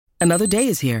Another day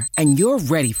is here, and you're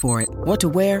ready for it. What to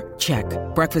wear? Check.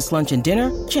 Breakfast, lunch, and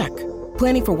dinner? Check.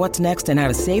 Planning for what's next and how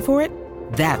to save for it?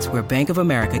 That's where Bank of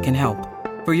America can help.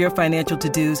 For your financial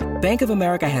to-dos, Bank of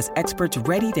America has experts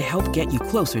ready to help get you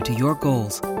closer to your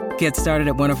goals. Get started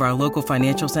at one of our local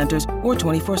financial centers or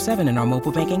 24/7 in our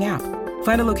mobile banking app.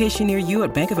 Find a location near you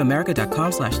at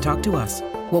bankofamerica.com/talktous.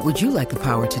 What would you like the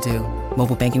power to do?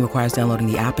 Mobile banking requires downloading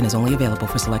the app and is only available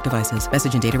for select devices.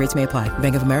 Message and data rates may apply.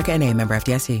 Bank of America N.A., member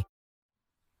FDIC.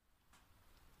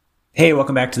 Hey,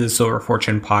 welcome back to the Silver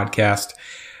Fortune podcast.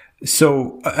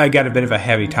 So I got a bit of a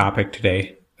heavy topic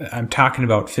today. I'm talking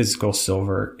about physical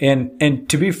silver. And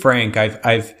to be frank,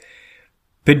 I've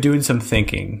been doing some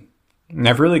thinking. And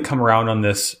I've really come around on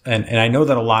this. And I know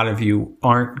that a lot of you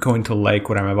aren't going to like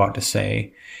what I'm about to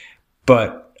say.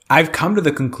 But I've come to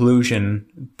the conclusion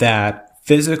that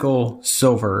physical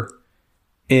silver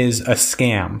is a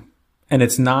scam. And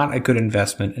it's not a good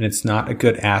investment. And it's not a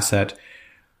good asset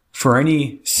for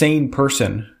any sane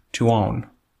person to own.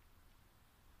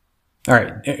 All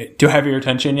right. Do I have your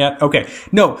attention yet? Okay.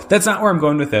 No, that's not where I'm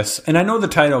going with this. And I know the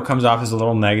title comes off as a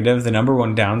little negative. The number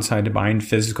one downside to buying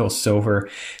physical silver.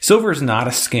 Silver is not a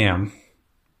scam.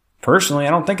 Personally, I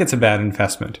don't think it's a bad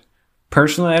investment.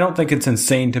 Personally, I don't think it's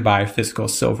insane to buy physical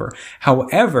silver.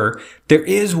 However, there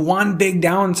is one big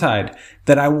downside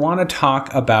that I want to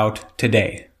talk about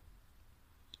today.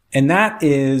 And that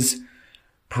is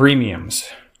premiums.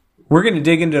 We're going to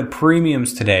dig into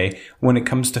premiums today when it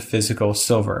comes to physical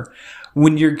silver.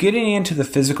 When you're getting into the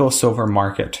physical silver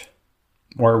market,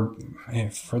 or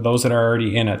for those that are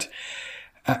already in it,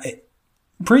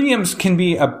 premiums can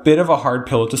be a bit of a hard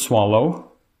pill to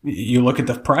swallow. You look at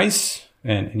the price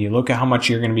and you look at how much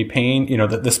you're going to be paying,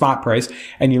 the spot price,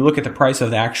 and you look at the price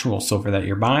of the actual silver that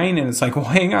you're buying, and it's like, well,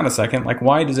 hang on a second, like,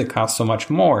 why does it cost so much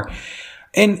more?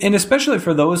 And especially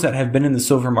for those that have been in the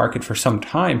silver market for some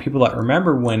time, people that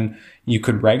remember when you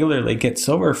could regularly get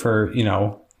silver for,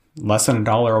 less than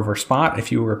 $1 over spot if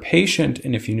you were patient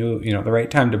and if you knew, the right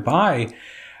time to buy.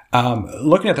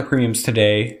 Looking at the premiums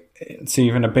today, it's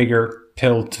even a bigger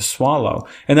pill to swallow.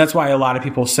 And that's why a lot of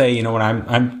people say,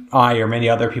 when I or many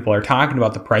other people are talking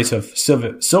about the price of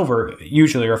silver,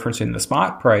 usually referencing the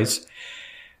spot price,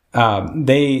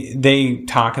 they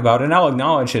talk about, and I'll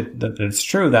acknowledge it, that it's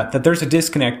true, that there's a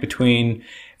disconnect between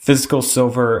physical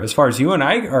silver, as far as you and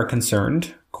I are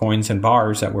concerned, coins and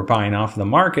bars that we're buying off of the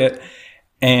market,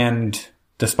 and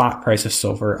the spot price of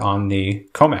silver on the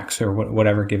COMEX or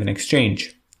whatever given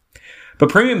exchange. But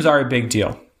premiums are a big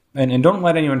deal. And don't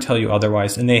let anyone tell you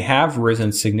otherwise. And they have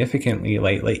risen significantly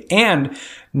lately. And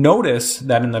notice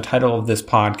that in the title of this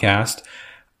podcast,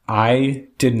 I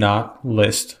did not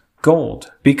list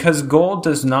gold, because gold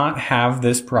does not have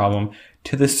this problem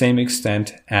to the same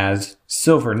extent as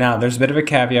silver. Now, there's a bit of a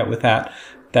caveat with that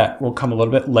will come a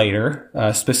little bit later,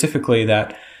 specifically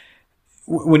that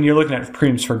when you're looking at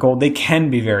premiums for gold, they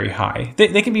can be very high.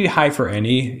 They can be high for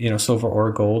any, silver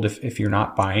or gold if you're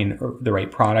not buying the right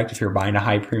product, if you're buying a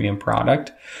high premium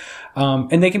product.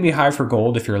 And they can be high for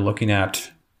gold if you're looking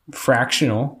at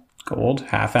fractional gold,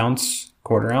 half ounce,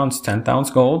 quarter ounce, 10th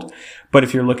ounce gold. But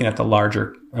if you're looking at the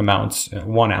larger amounts,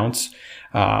 1 ounce,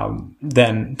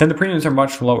 then the premiums are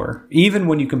much lower, even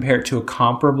when you compare it to a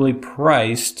comparably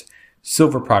priced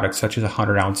silver product such as a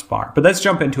 100-ounce bar. But let's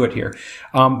jump into it here.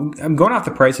 I'm going off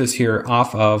the prices here I'm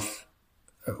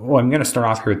going to start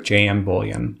off here with JM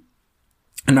Bullion.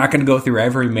 I'm not going to go through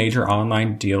every major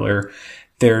online dealer.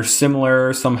 They're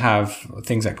similar. Some have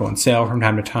things that go on sale from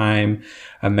time to time.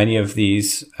 Many of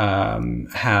these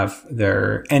have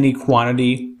their any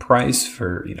quantity price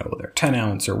for, their 10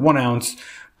 ounce or 1 ounce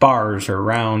bars or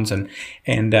rounds. And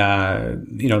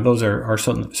those are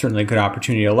certainly a good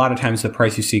opportunity. A lot of times the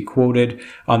price you see quoted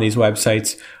on these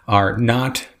websites are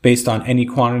not based on any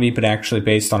quantity, but actually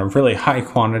based on a really high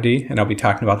quantity. And I'll be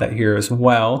talking about that here as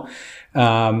well.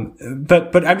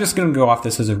 But I'm just going to go off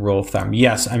this as a rule of thumb.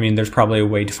 Yes, there's probably a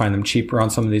way to find them cheaper on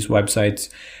some of these websites,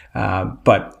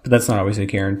 but that's not always a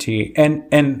guarantee. And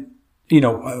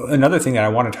another thing that I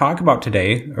want to talk about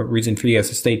today, a reason for you guys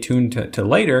to stay tuned to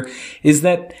later, is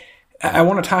that I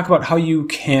want to talk about how you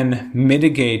can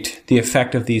mitigate the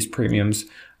effect of these premiums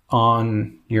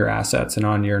on your assets and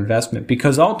on your investment,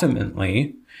 because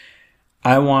ultimately,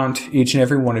 I want each and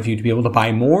every one of you to be able to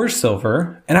buy more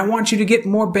silver, and I want you to get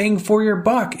more bang for your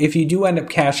buck if you do end up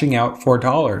cashing out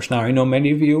 $4. Now, I know many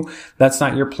of you, that's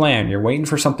not your plan. You're waiting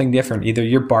for something different. Either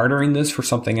you're bartering this for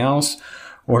something else,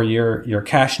 or you're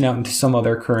cashing out into some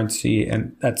other currency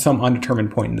and at some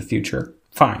undetermined point in the future.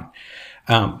 Fine.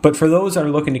 But for those that are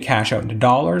looking to cash out into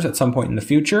dollars at some point in the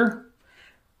future,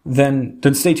 then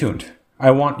stay tuned.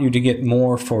 I want you to get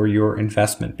more for your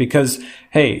investment because,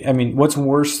 hey, I mean, what's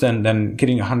worse than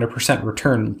getting 100%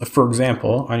 return, for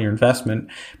example, on your investment,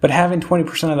 but having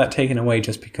 20% of that taken away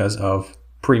just because of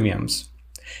premiums?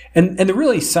 And the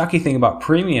really sucky thing about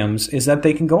premiums is that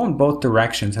they can go in both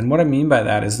directions. And what I mean by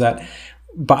that is that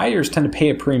buyers tend to pay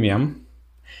a premium,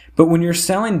 but when you're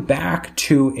selling back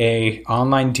to a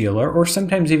online dealer or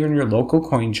sometimes even your local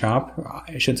coin shop,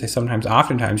 I should say sometimes,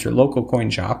 oftentimes your local coin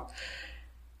shop,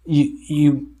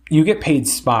 you get paid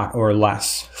spot or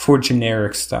less for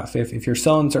generic stuff. If you're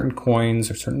selling certain coins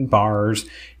or certain bars,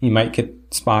 you might get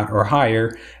spot or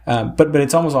higher, but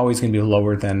it's almost always going to be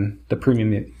lower than the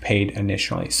premium you paid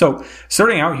initially. So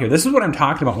starting out here, this is what I'm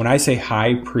talking about when I say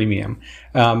high premium.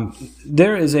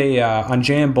 There is on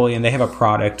JM Bullion, they have a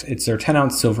product. It's their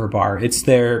 10-ounce silver bar. It's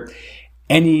their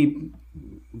any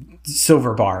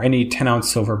silver bar, any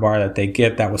 10-ounce silver bar that they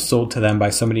get that was sold to them by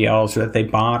somebody else or that they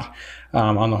bought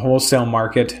on the wholesale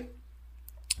market.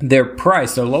 Their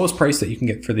price, the lowest price that you can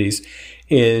get for these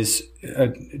is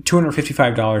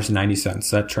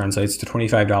 $255.90. That translates to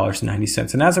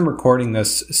 $25.90. And as I'm recording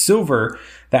this, silver,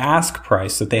 the ask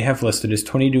price that they have listed is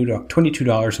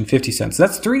 $22.50.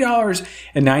 That's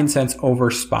 $3.09 over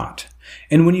spot.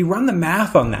 And when you run the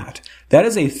math on that, that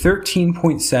is a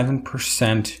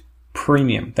 13.7%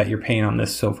 premium that you're paying on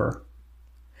this silver.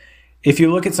 If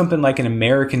you look at something like an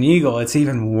American Eagle, it's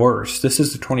even worse. This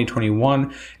is the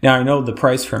 2021. Now, I know the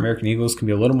price for American Eagles can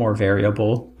be a little more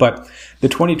variable, but the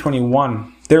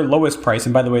 2021, their lowest price,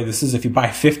 and by the way, this is if you buy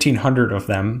 1,500 of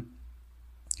them.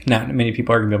 Not many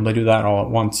people are going to be able to do that all at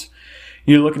once.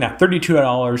 You're looking at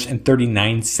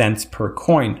 $32.39 per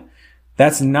coin.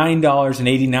 That's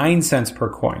 $9.89 per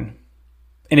coin.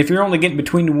 And if you're only getting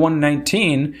between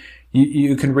 $1.19,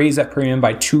 you can raise that premium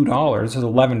by $2. It's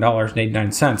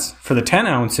 $11.89 for the 10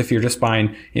 ounce. If you're just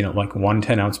buying, like one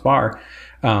 10-ounce bar,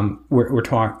 we're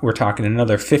talking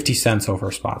another 50 cents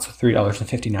over spot, so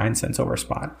 $3.59 over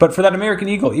spot. But for that American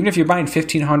Eagle, even if you're buying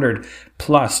 1,500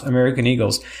 plus American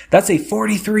Eagles, that's a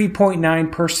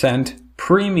 43.9%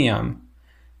 premium.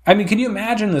 I mean, can you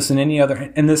imagine this in any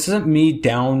other? And this isn't me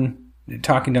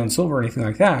talking down silver or anything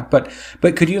like that, but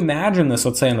could you imagine this,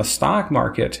 let's say, in the stock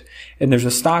market, and there's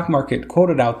a stock market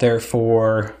quoted out there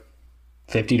for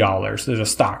 $50. There's a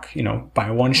stock, buy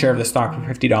one share of the stock for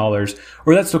 $50,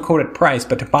 or that's the quoted price,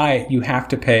 but to buy it, you have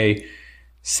to pay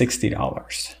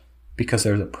 $60 because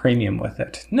there's a premium with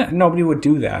it. No, nobody would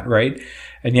do that, right?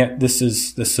 And yet this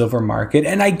is the silver market.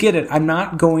 And I get it. I'm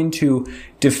not going to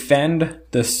defend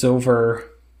the silver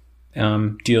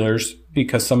dealers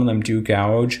because some of them do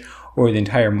gouge, or the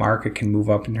entire market can move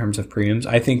up in terms of premiums.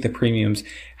 I think the premiums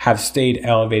have stayed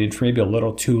elevated for maybe a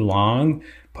little too long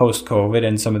post-COVID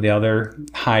and some of the other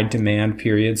high demand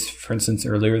periods, for instance,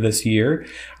 earlier this year.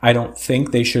 I don't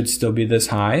think they should still be this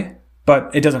high,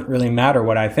 but it doesn't really matter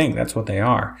what I think. That's what they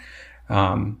are.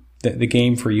 The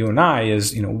game for you and I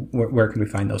is, where can we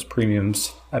find those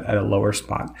premiums at a lower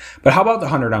spot? But how about the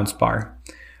 100-ounce bar?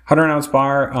 100-ounce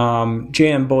bar,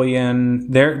 JM Bullion,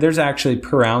 there's actually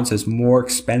per ounce is more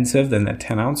expensive than the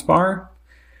 10-ounce bar.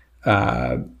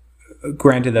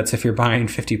 Granted, that's if you're buying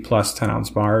 50 plus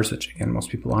 10-ounce bars, which again, most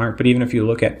people aren't. But even if you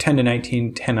look at 10 to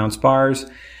 19 10-ounce bars,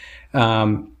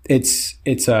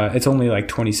 it's only like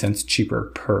 20 cents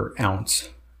cheaper per ounce.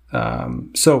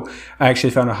 So I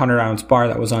actually found a 100-ounce bar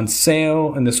that was on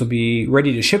sale, and this will be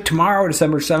ready to ship tomorrow,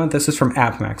 December 7th. This is from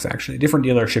APMEX, actually, a different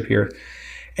dealership here.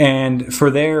 And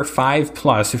for their 5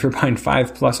 plus, if you're buying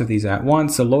 5 plus of these at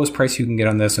once, the lowest price you can get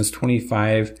on this is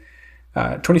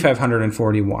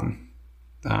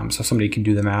 $2,541. So somebody can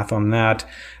do the math on that.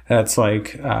 That's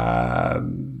like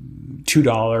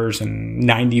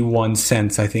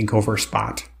 $2.91, I think, over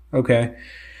spot. Okay.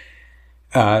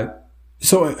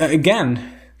 So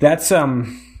again, that's a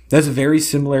very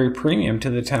similar premium to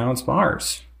the 10-ounce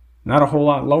bars. Not a whole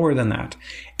lot lower than that.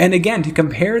 And again, to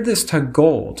compare this to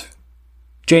gold,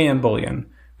 JM Bullion,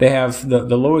 they have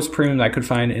the lowest premium I could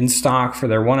find in stock for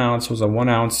their 1 ounce was a 1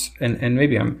 ounce, and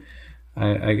maybe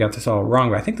I got this all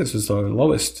wrong, but I think this was the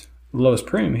lowest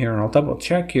premium here, and I'll double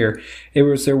check here. It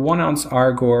was their 1 ounce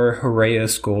Argor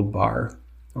Heraeus gold bar.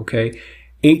 Okay,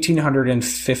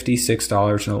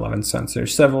 $1,856.11.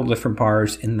 There's several different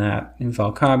bars in that.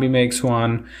 Valcambi makes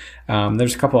one.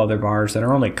 There's a couple other bars that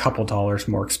are only a couple dollars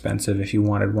more expensive if you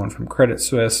wanted one from Credit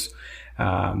Suisse.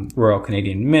 Royal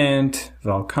Canadian Mint,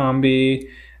 Valcambi,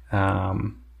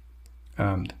 the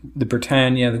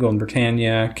Britannia, the Golden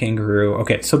Britannia, Kangaroo.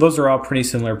 Okay, so those are all pretty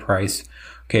similar price.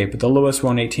 Okay, but the lowest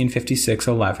one,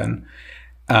 $1,856.11.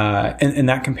 And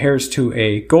that compares to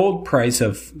a gold price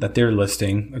that they're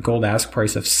listing, a gold ask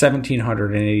price of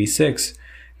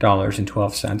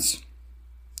 $1,786.12.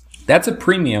 That's a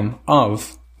premium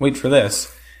of, wait for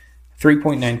this,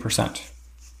 3.9%.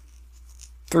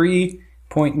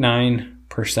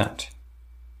 3.9%.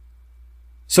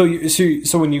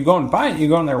 So when you go and buy it, you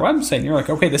go on their website and you're like,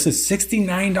 okay, this is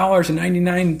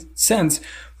 $69.99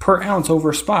 per ounce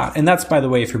over spot. And that's, by the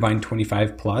way, if you're buying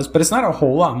 25 plus, but it's not a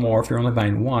whole lot more if you're only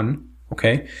buying one.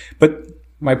 Okay. But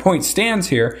my point stands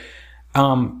here.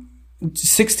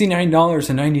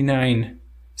 $69.99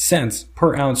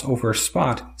 per ounce over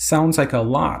spot sounds like a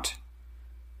lot.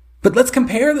 But let's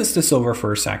compare this to silver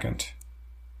for a second.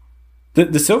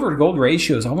 The silver to gold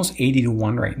ratio is almost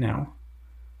 80-1 right now.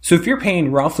 So if you're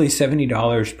paying roughly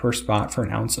 $70 per spot for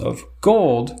an ounce of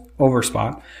gold over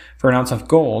spot for an ounce of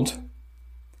gold,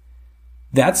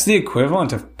 that's the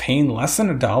equivalent of paying less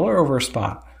than $1 over a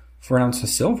spot for an ounce of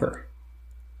silver.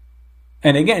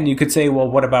 And again, you could say, well,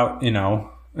 what about,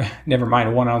 never mind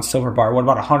a 1 ounce silver bar. What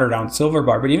about a 100 ounce silver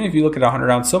bar? But even if you look at a 100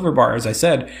 ounce silver bar, as I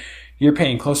said, you're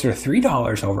paying closer to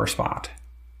 $3 over spot,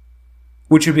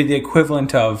 which would be the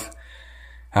equivalent of,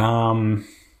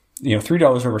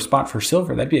 $3 over spot for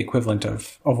silver. That'd be equivalent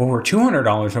of over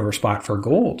 $200 over spot for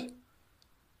gold.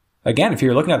 Again, if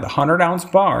you're looking at the 100 ounce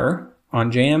bar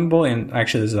on JM Bullion,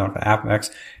 actually this is on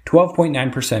APMEX,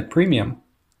 12.9% premium.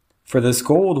 For this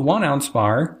gold 1 ounce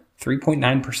bar,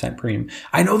 3.9% premium.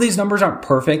 I know these numbers aren't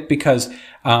perfect because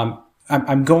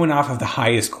I'm going off of the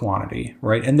highest quantity,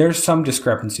 right? And there's some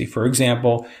discrepancy. For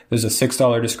example, there's a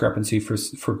 $6 discrepancy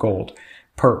for gold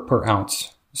per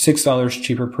ounce. $6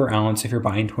 cheaper per ounce if you're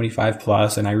buying 25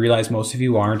 plus. And I realize most of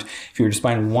you aren't. If you were just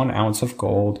buying 1 ounce of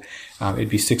gold, it'd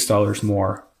be $6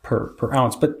 more per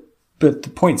ounce. But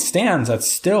the point stands,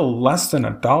 that's still less than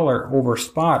 $1 over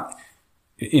spot.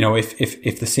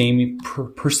 If the same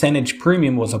percentage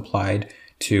premium was applied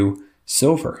to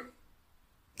silver.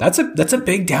 That's a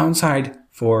big downside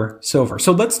for silver.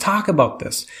 So let's talk about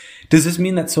this. Does this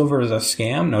mean that silver is a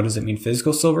scam? No. Does it mean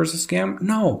physical silver is a scam?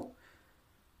 No.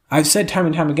 I've said time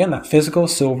and time again that physical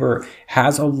silver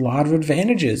has a lot of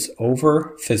advantages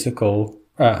over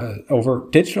over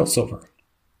digital silver.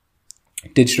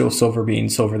 Digital silver being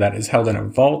silver that is held in a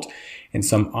vault in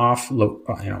some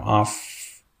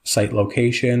off-site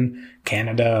location,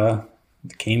 Canada,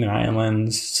 the Cayman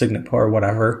Islands, Singapore,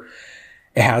 whatever.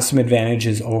 It has some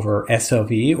advantages over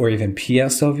SLV or even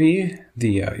PSLV,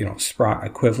 the Sprott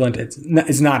equivalent.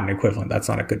 It's not an equivalent. That's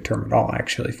not a good term at all,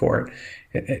 actually, for it.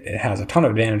 It has a ton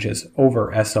of advantages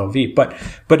over SLV, but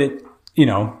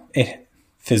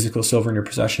physical silver in your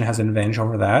possession has an advantage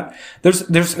over that.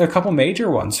 There's a couple major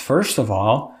ones. First of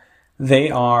all,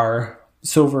 physical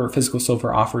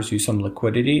silver offers you some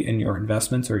liquidity in your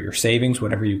investments or your savings,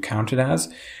 whatever you count it as,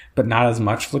 but not as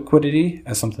much liquidity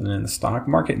as something in the stock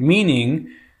market, meaning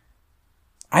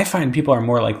I find people are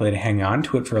more likely to hang on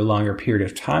to it for a longer period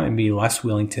of time and be less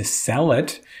willing to sell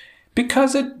it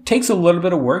because it takes a little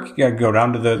bit of work. You got to go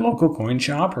down to the local coin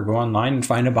shop or go online and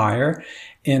find a buyer,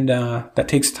 and that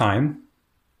takes time.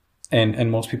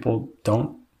 And most people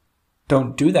don't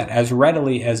do that as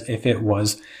readily as if it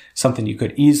was something you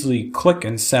could easily click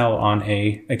and sell on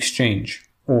a exchange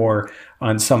or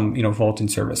on some, vaulting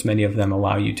service. Many of them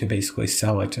allow you to basically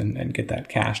sell it and get that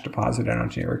cash deposited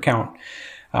onto your account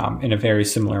in a very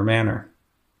similar manner.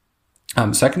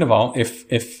 Second of all, if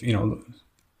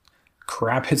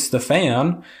crap hits the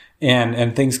fan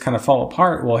and things kind of fall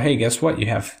apart, well, hey, guess what? You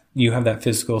have that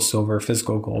physical silver,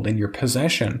 physical gold in your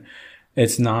possession.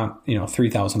 It's not,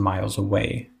 3,000 miles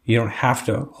away. You don't have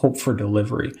to hope for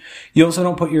delivery. You also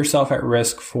don't put yourself at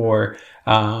risk for,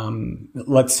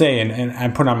 let's say, and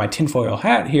I'm putting on my tinfoil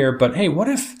hat here, but hey, what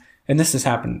if, and this has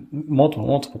happened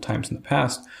multiple times in the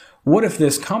past, what if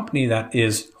this company that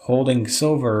is holding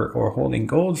silver or holding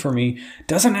gold for me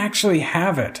doesn't actually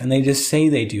have it and they just say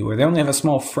they do, or they only have a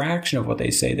small fraction of what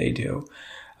they say they do?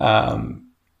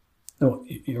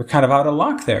 You're kind of out of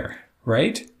luck there.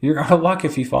 Right? You're out of luck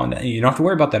if you fall into, you don't have to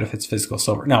worry about that if it's physical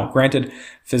silver. Now, granted,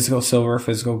 physical silver,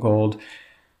 physical gold,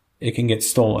 it can get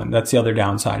stolen. That's the other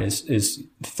downside is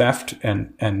theft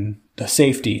and the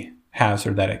safety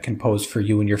hazard that it can pose for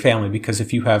you and your family. Because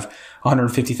if you have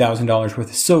 $150,000 worth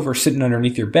of silver sitting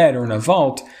underneath your bed or in a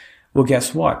vault, well,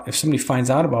 guess what? If somebody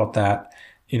finds out about that,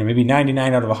 maybe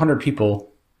 99 out of 100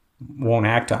 people won't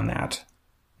act on that.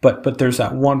 But there's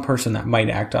that one person that might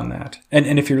act on that.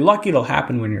 And if you're lucky, it'll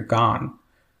happen when you're gone.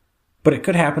 But it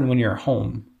could happen when you're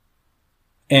home.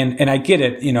 And I get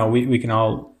it, we can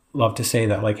all love to say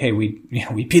that, like, hey,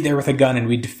 we'd be there with a gun and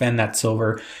we'd defend that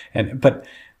silver. But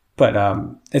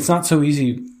it's not so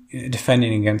easy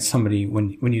defending against somebody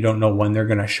when you don't know when they're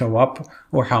going to show up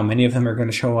or how many of them are going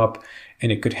to show up.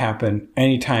 And it could happen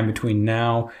anytime between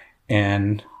now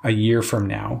and a year from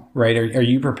now, right? Are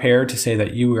you prepared to say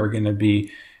that you are going to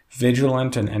be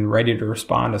vigilant and ready to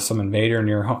respond to some invader in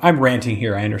your home? I'm ranting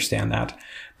here. I understand that.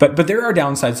 But there are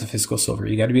downsides to physical silver.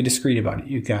 You got to be discreet about it.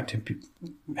 You got to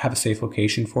have a safe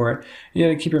location for it. You got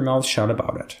to keep your mouth shut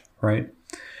about it, right?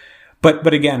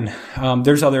 But again,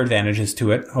 there's other advantages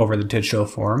to it over the digital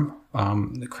form.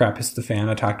 The crap hits the fan.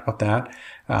 I talked about that.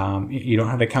 You don't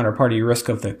have the counterparty risk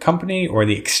of the company or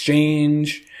the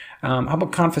exchange. How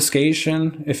about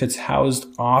confiscation if it's housed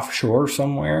offshore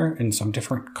somewhere in some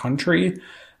different country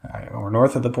or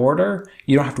north of the border?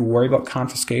 You don't have to worry about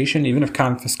confiscation. Even if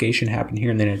confiscation happened here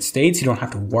in the United States, you don't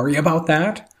have to worry about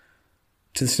that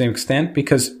to the same extent,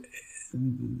 because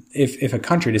if a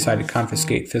country decided to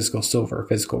confiscate physical silver,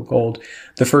 physical gold,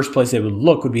 the first place they would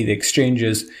look would be the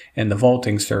exchanges and the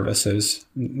vaulting services,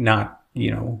 not,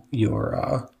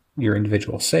 your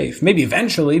individual safe. Maybe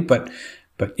eventually, but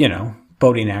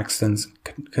boating accidents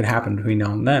could happen between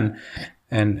now and then.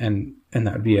 And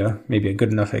that would be maybe a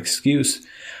good enough excuse.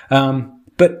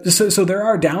 But so there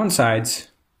are downsides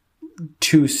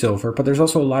to silver, but there's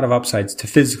also a lot of upsides to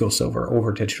physical silver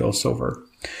over digital silver.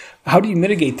 How do you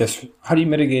mitigate this? How do you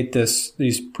mitigate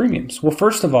these premiums? Well,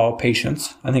 first of all,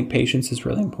 patience. I think patience is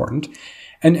really important.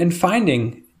 And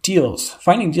finding deals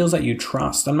that you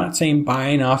trust. I'm not saying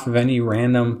buying off of any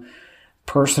random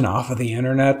person off of the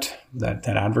internet that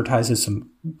advertises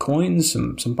some coins,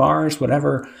 some bars,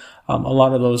 whatever. A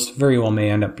lot of those very well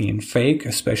may end up being fake,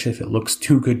 especially if it looks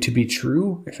too good to be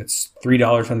true. If it's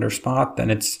 $3 under spot, then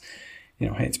it's,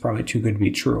 hey, it's probably too good to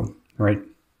be true, right?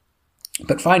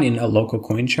 But finding a local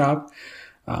coin shop,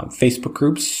 Facebook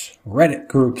groups, Reddit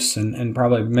groups, and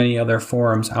probably many other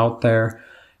forums out there,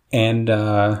 and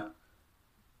of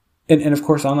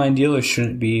course, online dealers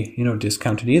shouldn't be,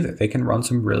 discounted either. They can run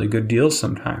some really good deals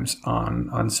sometimes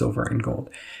on silver and gold.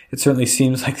 It certainly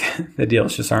seems like the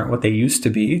deals just aren't what they used to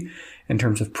be in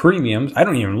terms of premiums. I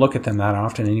don't even look at them that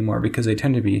often anymore because they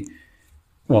tend to be,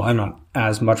 well, I'm not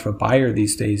as much of a buyer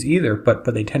these days either, but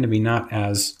they tend to be not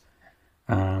as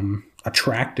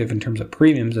attractive in terms of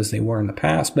premiums as they were in the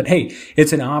past. But hey,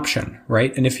 it's an option,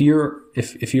 right? And if you're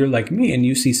like me and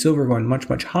you see silver going much,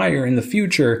 much higher in the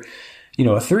future, a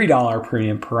 $3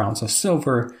 premium per ounce of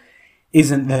silver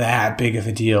isn't that big of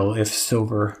a deal if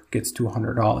silver gets to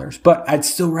 $100. But I'd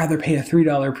still rather pay a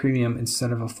 $3 premium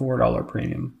instead of a $4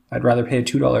 premium. I'd rather pay a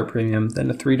 $2 premium than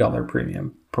a $3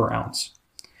 premium per ounce.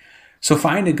 So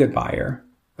find a good buyer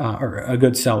or a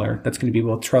good seller that's going to be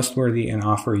both trustworthy and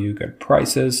offer you good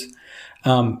prices.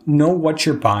 Know what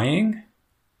you're buying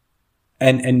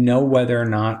and know whether or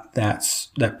not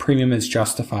that premium is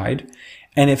justified.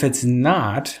 And if it's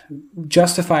not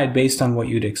justified based on what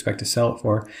you'd expect to sell it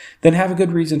for, then have a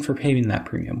good reason for paying that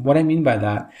premium. What I mean by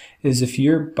that is if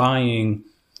you're buying,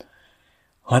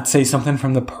 let's say, something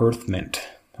from the Perth Mint,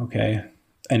 okay,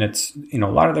 and it's, a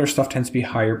lot of their stuff tends to be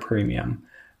higher premium.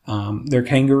 Their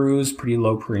kangaroos, pretty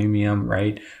low premium,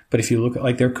 right? But if you look at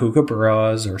like their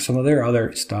kookaburras or some of their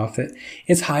other stuff,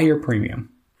 it's higher premium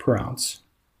per ounce.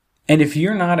 And if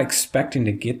you're not expecting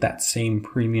to get that same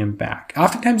premium back,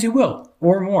 oftentimes you will,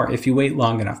 or more if you wait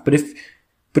long enough. But if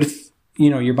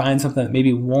you're buying something that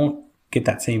maybe won't get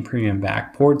that same premium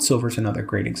back, poured silver is another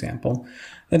great example,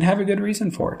 then have a good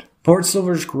reason for it. Poured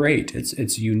silver is great.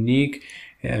 It's unique.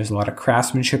 There's a lot of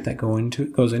craftsmanship that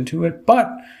goes into it, but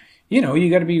you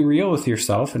got to be real with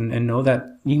yourself and know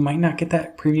that you might not get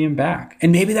that premium back.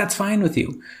 And maybe that's fine with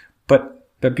you, but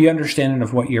be understanding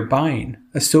of what you're buying.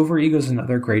 A Silver Eagle is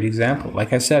another great example.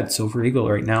 Like I said, Silver Eagle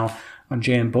right now on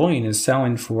JM Bullion is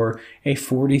selling for a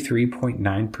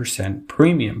 43.9%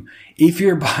 premium. If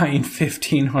you're buying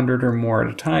 1,500 or more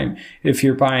at a time, if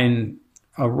you're buying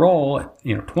a roll,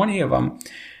 20 of them,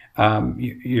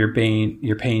 you're paying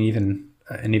even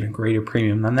an even greater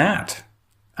premium than that.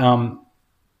 Are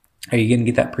you going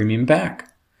to get that premium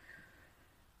back?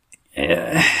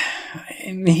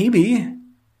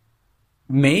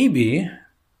 Maybe,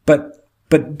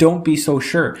 but don't be so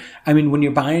sure. I mean, when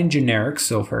you're buying generic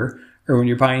silver, or when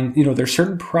you're buying, there's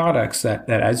certain products that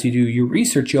as you do your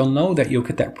research, you'll know that you'll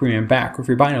get that premium back. Or if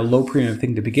you're buying a low premium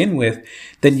thing to begin with,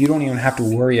 then you don't even have to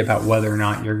worry about whether or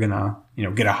not you're gonna,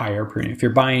 get a higher premium. If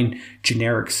you're buying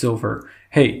generic silver,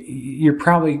 hey, you're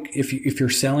probably, if you're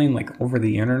selling like over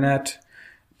the internet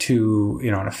to,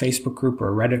 on a Facebook group or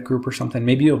a Reddit group or something,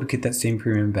 maybe you'll get that same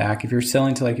premium back. If you're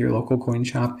selling to like your local coin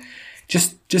shop,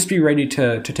 just be ready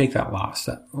to take that loss,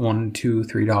 that $1, $2,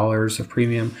 $3 of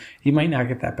premium. You might not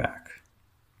get that back.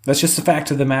 That's just the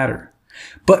fact of the matter.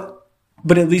 But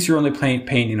at least you're only paying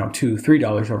 $2,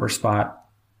 $3 over spot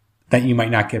that you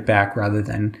might not get back, rather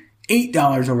than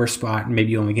 $8 over spot, and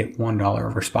maybe you only get $1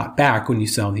 over spot back when you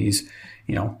sell these,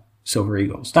 Silver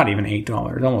Eagles. Not even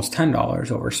 $8, almost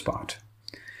 $10 over spot.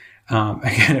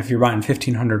 Again, if you're buying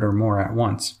 1,500 or more at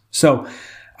once. So,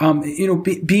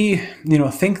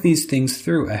 think these things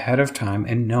through ahead of time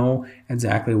and know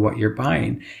exactly what you're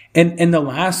buying. And the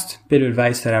last bit of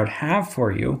advice that I would have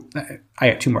for you,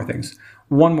 I got two more things.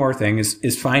 One more thing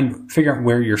is figure out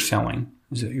where you're selling.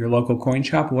 Is it your local coin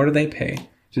shop? What do they pay?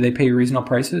 Do they pay reasonable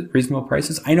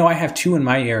prices? I know I have two in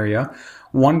my area.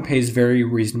 One pays very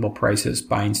reasonable prices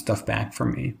buying stuff back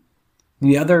from me.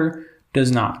 The other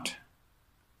does not.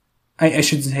 I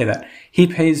should say that. He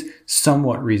pays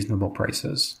somewhat reasonable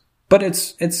prices, but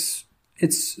it's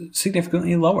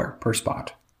significantly lower per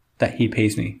spot that he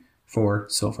pays me for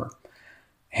silver.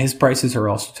 His prices are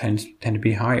also tend to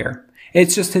be higher.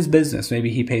 It's just his business.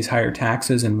 Maybe he pays higher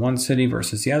taxes in one city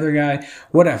versus the other guy,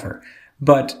 whatever.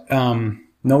 But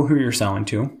know who you're selling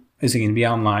to. Is it going to be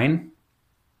online?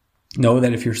 Know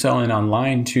that if you're selling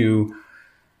online to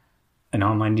an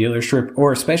online dealership,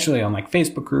 or especially on like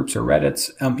Facebook groups or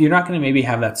Reddits, you're not going to maybe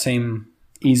have that same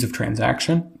ease of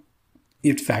transaction.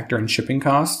 You have to factor in shipping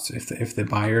costs if the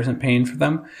buyer isn't paying for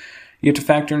them. You have to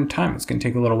factor in time. It's going to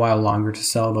take a little while longer to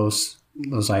sell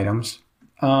those items.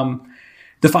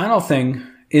 The final thing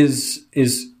is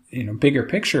bigger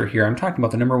picture here. I'm talking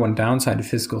about the number one downside of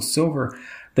physical silver.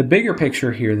 The bigger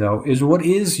picture here, though, is what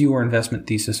is your investment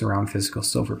thesis around physical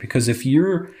silver? Because if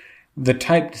you're the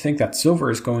type to think that silver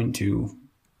is going to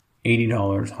 $80,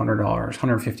 $100,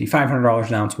 $150, $500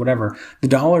 an ounce, whatever, the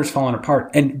dollar is falling apart,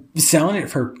 and selling it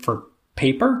for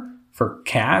paper, for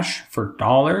cash, for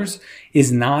dollars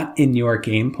is not in your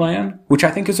game plan, which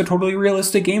I think is a totally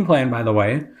realistic game plan, by the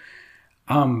way,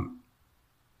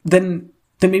 then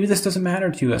maybe this doesn't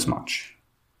matter to you as much.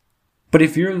 But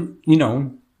if you're,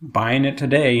 buying it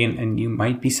today and you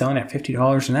might be selling at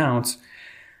 $50 an ounce,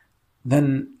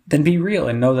 then be real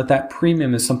and know that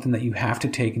premium is something that you have to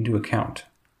take into account.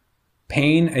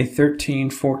 Paying a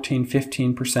 13, 14,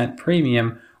 15%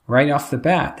 premium right off the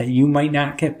bat that you might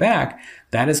not get back,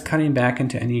 that is cutting back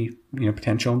into any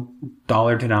potential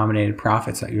dollar denominated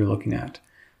profits that you're looking at.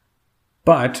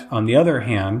 But on the other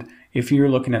hand, if you're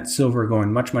looking at silver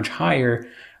going much, much higher,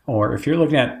 or if you're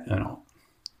looking at,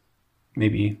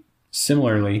 maybe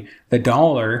similarly, the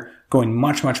dollar going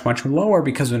much, much, much lower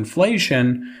because of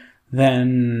inflation,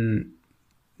 then,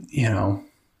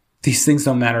 these things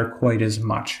don't matter quite as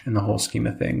much in the whole scheme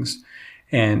of things.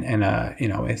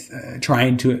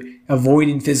 Trying to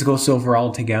avoiding physical silver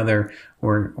altogether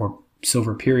or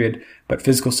silver period, but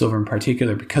physical silver in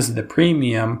particular, because of the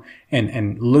premium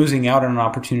and losing out on an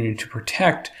opportunity to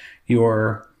protect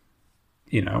your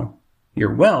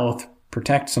wealth,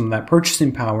 protect some of that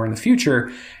purchasing power in the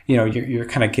future, you're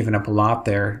kind of giving up a lot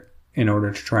there in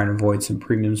order to try and avoid some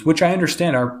premiums, which I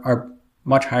understand are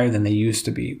much higher than they used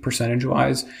to be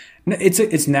percentage-wise.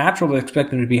 It's natural to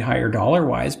expect them to be higher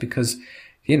dollar-wise because,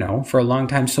 for a long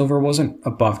time, silver wasn't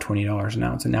above $20 an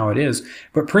ounce, and now it is.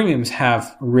 But premiums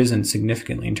have risen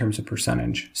significantly in terms of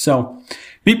percentage. So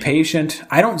be patient.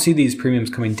 I don't see these premiums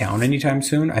coming down anytime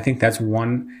soon. I think that's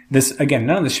none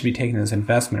of this should be taken as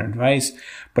investment advice,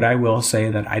 but I will say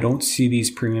that I don't see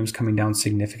these premiums coming down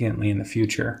significantly in the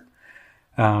future.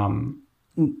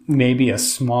 Maybe a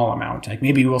small amount, like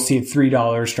maybe we'll see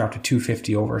 $3 drop to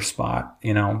 $2.50 over spot,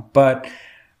 but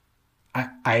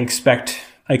I expect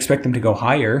them to go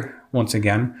higher. Once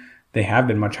again, they have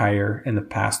been much higher in the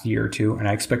past year or two, and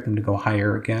I expect them to go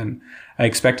higher again. I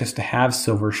expect us to have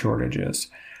silver shortages.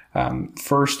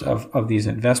 First of these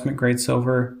investment grade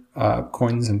silver,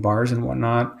 coins and bars and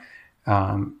whatnot.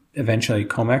 Eventually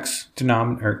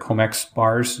COMEX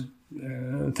bars,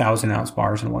 1,000-ounce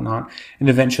bars and whatnot. And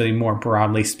eventually, more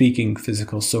broadly speaking,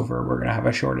 physical silver, we're going to have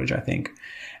a shortage, I think.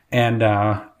 And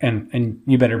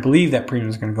you better believe that premium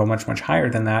is going to go much, much higher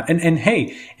than that. And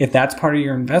hey, if that's part of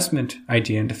your investment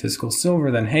idea into physical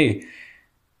silver, then hey,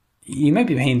 you might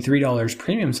be paying $3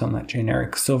 premiums on that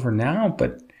generic silver now,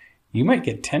 but you might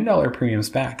get $10 premiums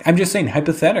back. I'm just saying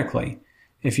hypothetically,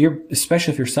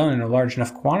 especially if you're selling in a large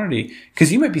enough quantity,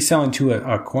 because you might be selling to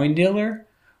a coin dealer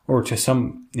or to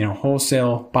some,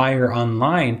 wholesale buyer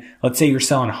online. Let's say you're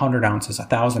selling 100 ounces,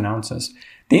 1,000 ounces.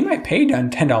 They might pay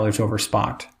 $10 over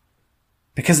spot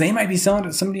because they might be selling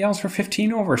to somebody else for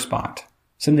 15 over spot.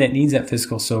 Somebody that needs that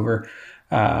physical silver,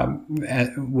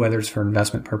 whether it's for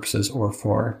investment purposes or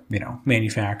for,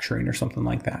 manufacturing or something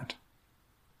like that.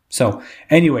 So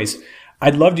anyways,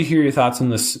 I'd love to hear your thoughts on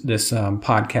this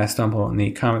podcast down below in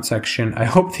the comment section. I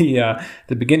hope the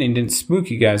beginning didn't spook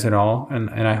you guys at all. And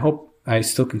I hope I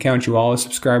still can count you all as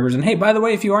subscribers. And hey, by the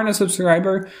way, if you aren't a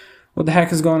subscriber, what the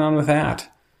heck is going on with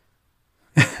that?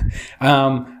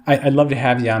 I'd love to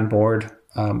have you on board.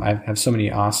 I have so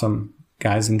many awesome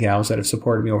guys and gals that have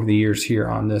supported me over the years here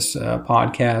on this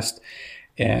podcast.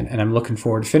 And I'm looking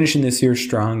forward to finishing this year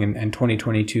strong and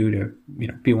 2022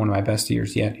 to be one of my best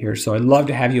years yet here. So I'd love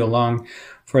to have you along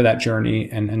for that journey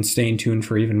and staying tuned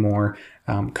for even more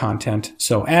content.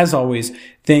 So as always,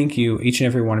 thank you, each and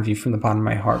every one of you, from the bottom of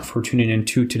my heart for tuning in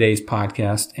to today's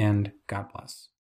podcast, and God bless.